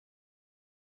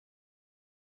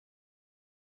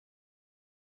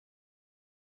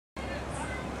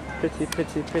Pretty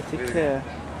clear.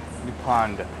 The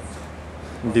pond.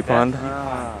 The pond?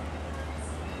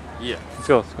 Yeah. Let's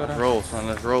go. Let's roll, son.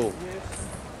 Let's roll.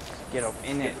 Get up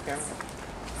in it.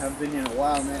 Haven't been here in a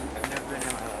while, man.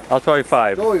 I was probably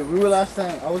 5. Joey, we were last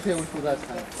time. I was here with you last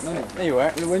time. No. There you were.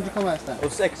 When did you come last time? It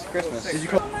was 6, Christmas. Did you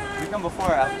come? Did you come before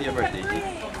or after your birthday, G?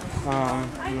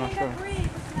 I'm not sure. I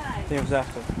think it was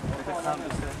after.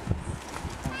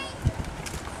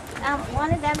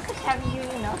 One of them could carry you,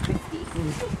 you know, 50.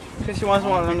 Because she wants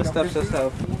one of them the steps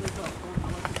herself.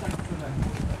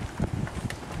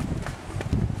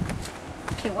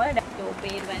 Okay, what did I do?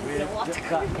 Obeyed when the water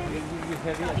comes in. You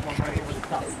heavy and come right over the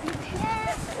top.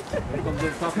 It comes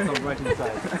in top and comes right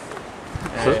inside.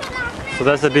 So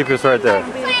that's the deepest right there.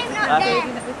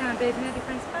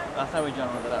 Last time we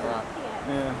jumped over that rock.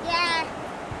 Yeah.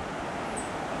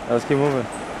 Let's keep moving.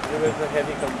 If the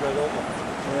heavy comes right over.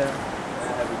 Yeah.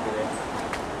 Heavy today.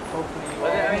 Hopefully.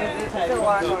 It's still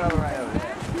water going over right over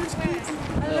there.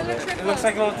 It looks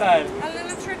like a little tide. A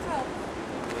little trickle.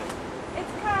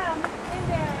 It's calm in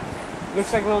there.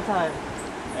 Looks like a little tide.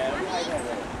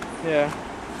 Yeah.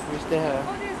 We stay here.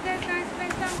 Oh, there's that nice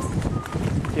place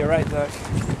down. To your right, Zach.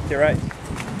 To your right.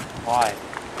 Why?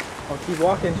 Oh, keep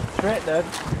walking straight, Dad.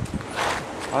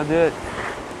 I'll do it.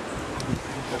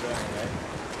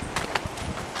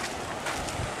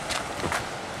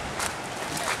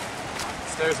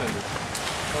 Stairs under.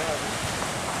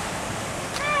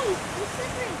 Hi, you're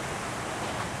slippery.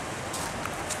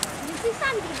 This is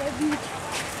something that beach.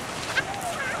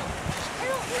 It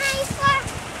looks nice.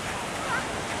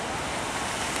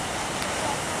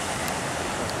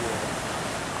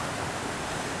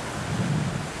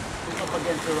 Up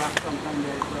against the rock sometimes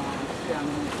there's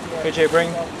KJ, bring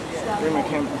my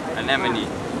camera. Anemone. You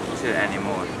said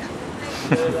anymore.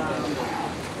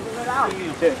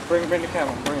 Okay, bring the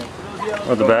camera, bring it.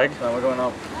 Oh, the bag? No, we're going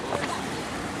up.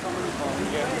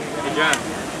 Hey, John.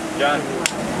 John.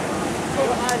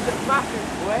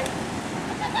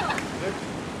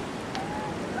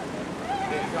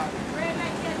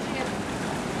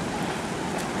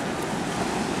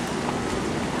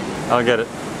 I'll get it.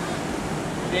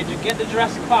 Did you get the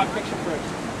Jurassic Park picture first?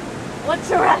 What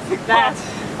Jurassic Park? That!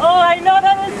 Oh, I know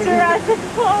that is Jurassic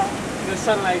Park. The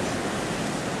sunlight.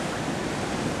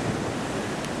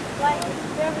 Like,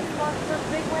 they're responsible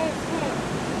for big waves came.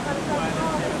 But it's like,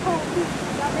 oh, it's cold.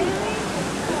 Really?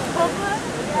 It's cold?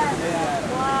 Yeah.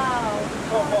 Wow.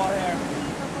 Football here.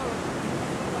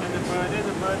 And the bird is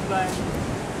a bird flying.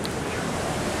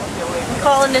 I'm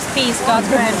calling this piece God's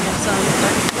grandeur, son.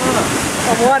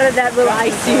 A water that will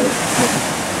ice you.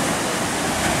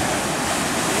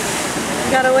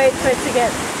 Gotta wait for it to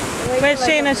get... Where's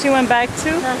Shayna? She went back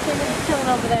to? No, Shayna's chilling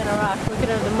over there in a rock. Look at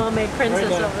her, the mermaid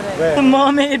princess over there. The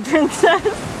mermaid princess. I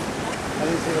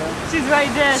didn't see that. She's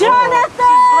right there. Jonathan!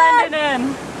 She's blending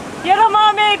in. You're the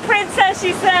mermaid princess,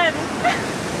 she said.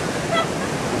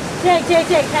 Jake, catch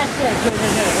it.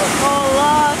 Oh,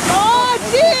 Lord. Oh,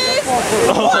 jeez.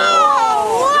 Wow.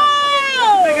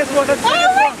 Wow. Biggest one, that's Oh,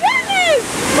 my goodness.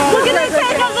 Look at this.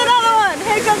 Here comes another one.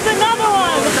 Here comes another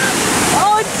one.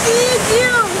 Oh, jeez,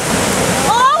 you.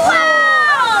 Oh,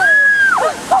 wow.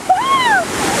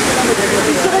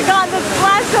 You should have gotten the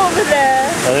splash over there.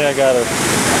 I think I got it.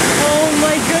 Oh,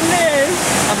 my goodness.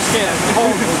 I'm scared.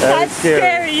 That's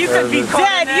scary. You could be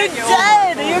dead. You're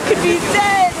dead. You could be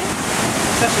dead.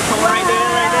 Come right there,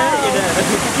 you're dead.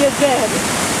 You're dead.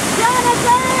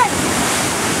 Jonathan!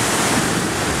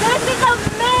 This is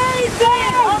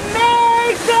amazing!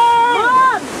 Amazing!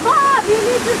 Mom, you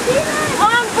need to see this.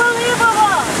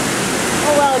 Unbelievable!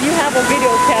 Oh well, you have a video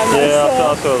camera. Yeah, so.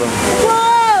 I'll show them.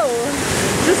 Whoa!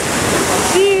 Just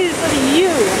jeez, look at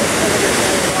you.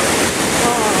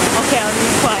 Oh, okay, I'll be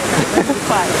quiet. I'll be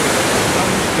quiet.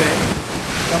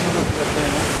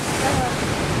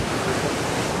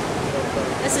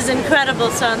 This is incredible,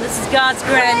 son. This is God's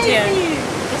grandeur.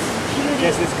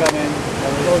 Jess is coming.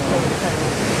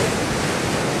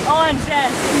 Oh, and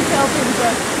Jess, he's helping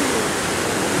Jess.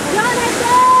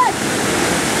 Jonathan!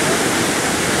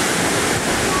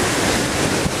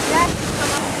 Jess,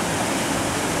 come on.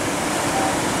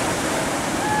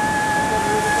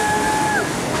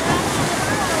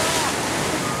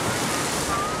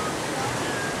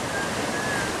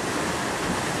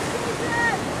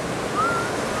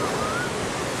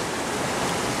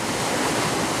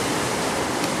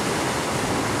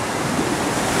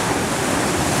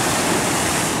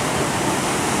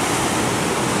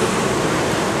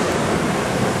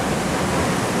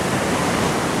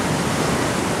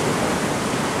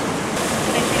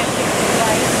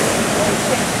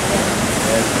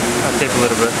 I'll take a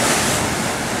little bit.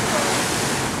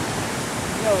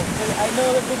 Yeah, video. I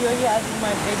know the video he has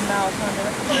my big mouth on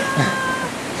it.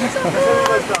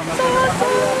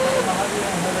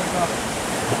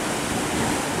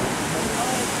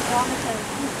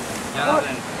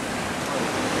 Jonathan.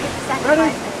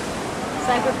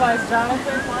 Sacrifice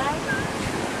Jonathan.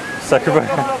 Sacrifice.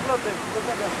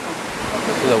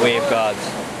 To the wave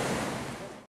gods.